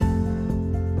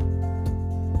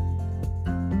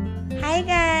Hi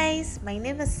guys, my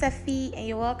name is Sefi and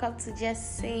you're welcome to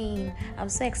Just Saying. I'm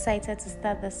so excited to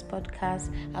start this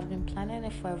podcast. I've been planning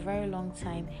it for a very long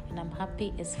time and I'm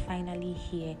happy it's finally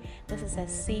here. This is a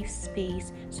safe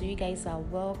space, so you guys are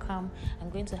welcome. I'm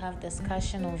going to have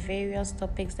discussion on various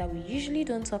topics that we usually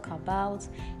don't talk about,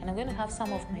 and I'm going to have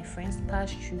some of my friends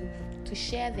pass through to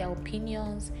share their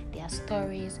opinions, their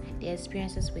stories, their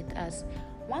experiences with us.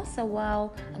 Once a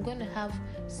while, I'm going to have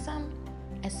some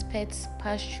experts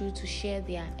pass through to share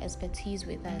their expertise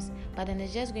with us, but then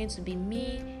it's just going to be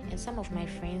me and some of my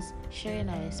friends sharing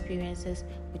our experiences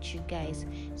with you guys.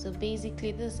 So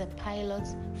basically, this is a pilot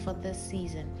for this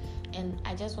season, and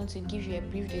I just want to give you a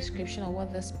brief description of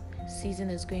what this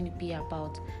season is going to be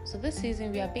about. So this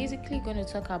season, we are basically going to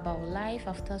talk about life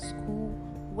after school,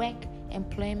 work,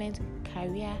 employment,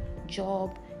 career,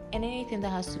 job, and anything that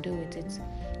has to do with it.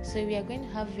 So we are going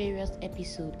to have various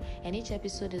episodes, and each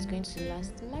episode is going to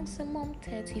last maximum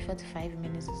 30-45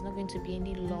 minutes. It's not going to be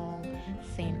any long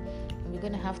thing. And we're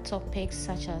going to have topics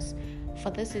such as,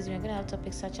 for this season, we're going to have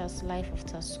topics such as life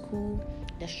after school,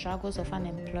 the struggles of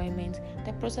unemployment,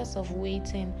 the process of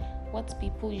waiting, what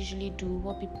people usually do,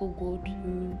 what people go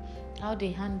through, how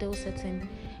they handle certain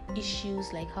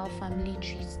issues like how family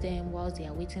treats them whilst they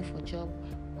are waiting for a job,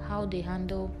 how they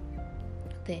handle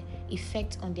the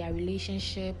effect on their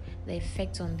relationship, the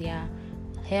effect on their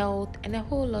health, and a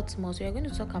whole lot more. So we're going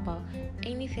to talk about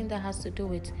anything that has to do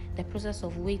with the process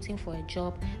of waiting for a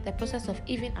job, the process of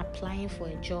even applying for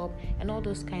a job, and all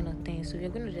those kind of things. So we're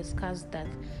going to discuss that.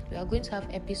 We are going to have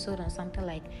episode on something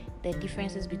like the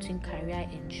differences between career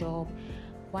and job,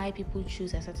 why people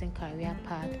choose a certain career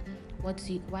path,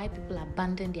 why people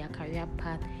abandon their career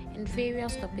path, and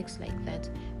various topics like that.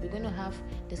 We're going to have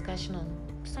discussion on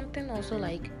something also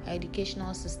like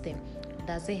educational system.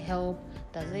 Does it help?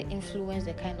 Does it influence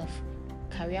the kind of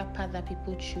career path that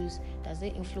people choose? Does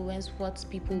it influence what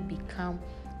people become?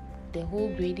 The whole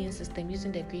grading system,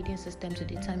 using the grading system to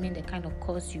determine the kind of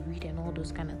course you read and all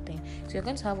those kind of things. So you're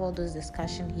going to have all those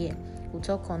discussion here. We'll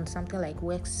talk on something like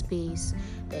workspace,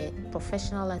 the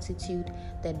professional attitude,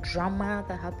 the drama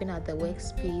that happen at the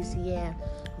workspace,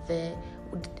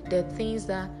 the things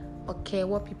that occur,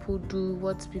 what people do,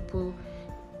 what people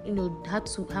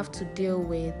have to deal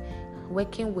with,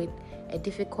 working with a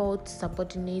difficult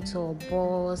subordinate or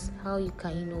boss, how you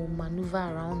can maneuver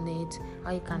around it,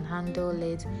 how you can handle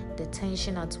it, the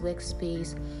tension at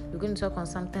workspace. We're going to talk on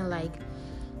something like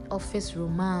office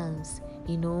romance.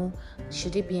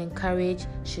 Should it be encouraged?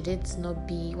 Should it not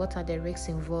be? What are the risks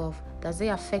involved? Does it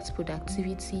affect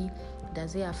productivity?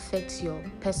 Does it affect your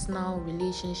personal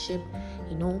relationship?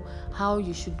 How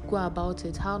you should go about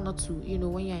it, how not to,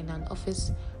 when you're in an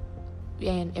office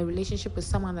and a relationship with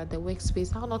someone at the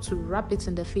workspace, how not to rub it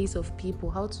in the face of people,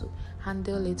 how to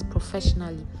handle it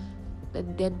professionally,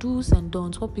 the do's and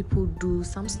don'ts, what people do,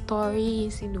 some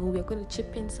stories, we're going to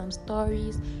chip in some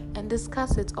stories and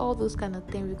discuss it, all those kind of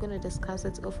things. We're going to discuss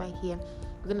it over here.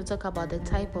 We're going to talk about the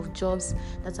type of jobs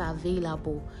that are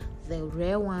available, the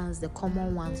rare ones, the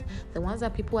common ones, the ones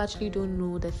that people actually don't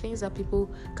know, the things that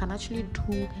people can actually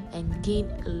do and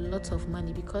gain a lot of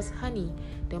money, because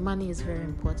the money is very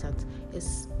important.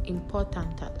 It's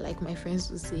important, like my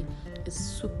friends would say, it's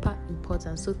super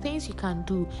important. So things you can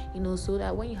do, so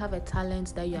that when you have a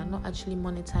talent that you are not actually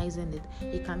monetizing it,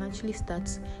 you can actually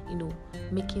start,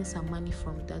 making some money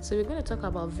from that. So we're going to talk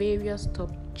about various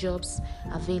top jobs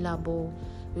available.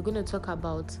 We're going to talk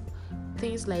about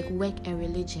things like work and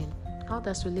religion. How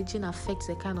does religion affect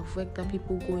the kind of work that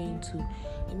people go into?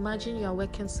 Imagine you are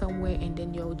working somewhere and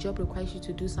then your job requires you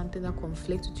to do something that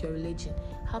conflicts with your religion.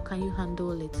 How can you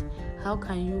handle it? How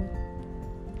can you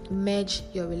merge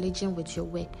your religion with your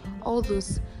work? All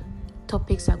those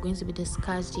topics are going to be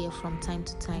discussed here from time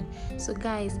to time. So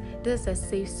guys, this is a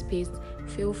safe space.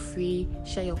 Feel free,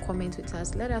 share your comments with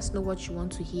us. Let us know what you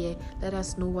want to hear. Let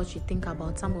us know what you think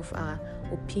about some of our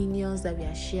opinions that we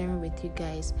are sharing with you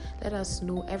guys. Let us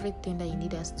know everything that you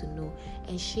need us to know,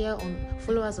 and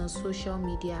follow us on social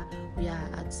media. We are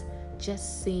at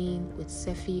Just Saying with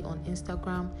Sefi on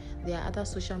Instagram. There are other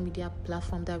social media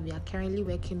platforms that we are currently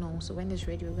working on, so when it's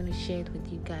ready, we're going to share it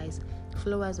with you guys.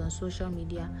 Follow us on social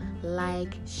media,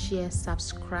 like, share,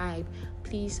 subscribe.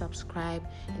 Please subscribe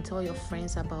and tell your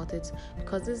friends about it,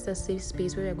 because this is a safe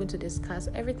space where we're going to discuss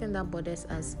everything that bothers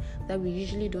us that we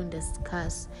usually don't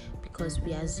discuss, because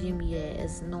we assume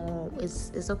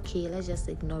it's okay, let's just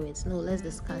ignore it. No, let's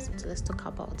discuss it, let's talk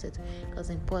about it, because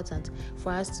it's important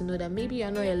for us to know that maybe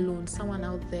you're not alone. Someone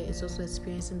out there is also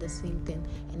experiencing the same thing,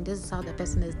 and this is how the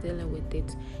person is dealing with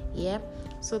it.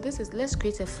 So let's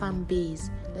create a fan base.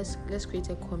 Let's let's create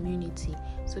a community.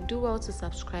 So do well to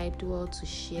subscribe, do well to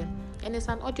share. And it's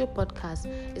an audio podcast.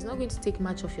 It's not going to take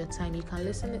much of your time. You can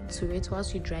listen to it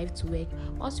whilst you drive to work,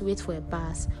 whilst you wait for a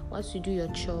bus, whilst you do your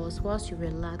chores, whilst you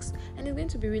relax. And it's going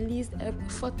to be released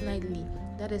fortnightly.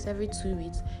 That is every 2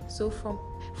 weeks. So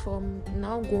from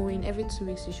now going, every 2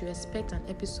 weeks you should expect an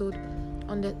episode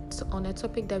on a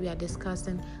topic that we are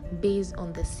discussing based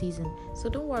on the season. So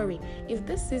don't worry. If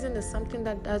this season is something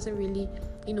that doesn't really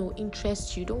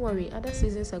interest you, don't worry. Other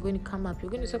seasons are going to come up. We're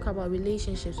going to talk about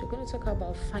relationships. We're going to talk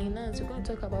about finance. We're going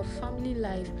to talk about family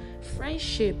life,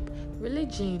 friendship,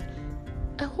 religion.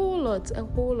 A whole lot.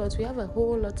 We have a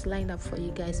whole lot lined up for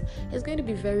you guys. It's going to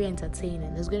be very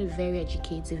entertaining. It's going to be very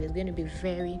educative. It's going to be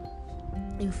very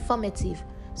informative.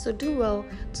 So do well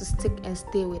to stick and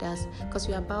stay with us, because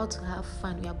we're about to have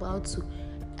fun. We're about to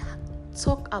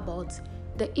talk about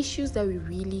the issues that we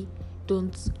really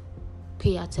don't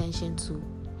pay attention to,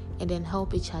 and then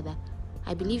help each other.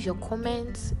 I believe your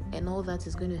comments and all that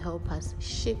is going to help us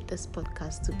shape this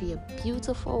podcast to be a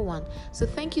beautiful one. So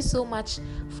thank you so much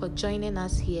for joining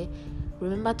us here.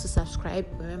 Remember to subscribe,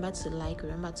 remember to like,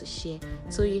 remember to share.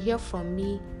 So you hear from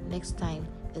me next time.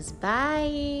 It's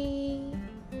bye.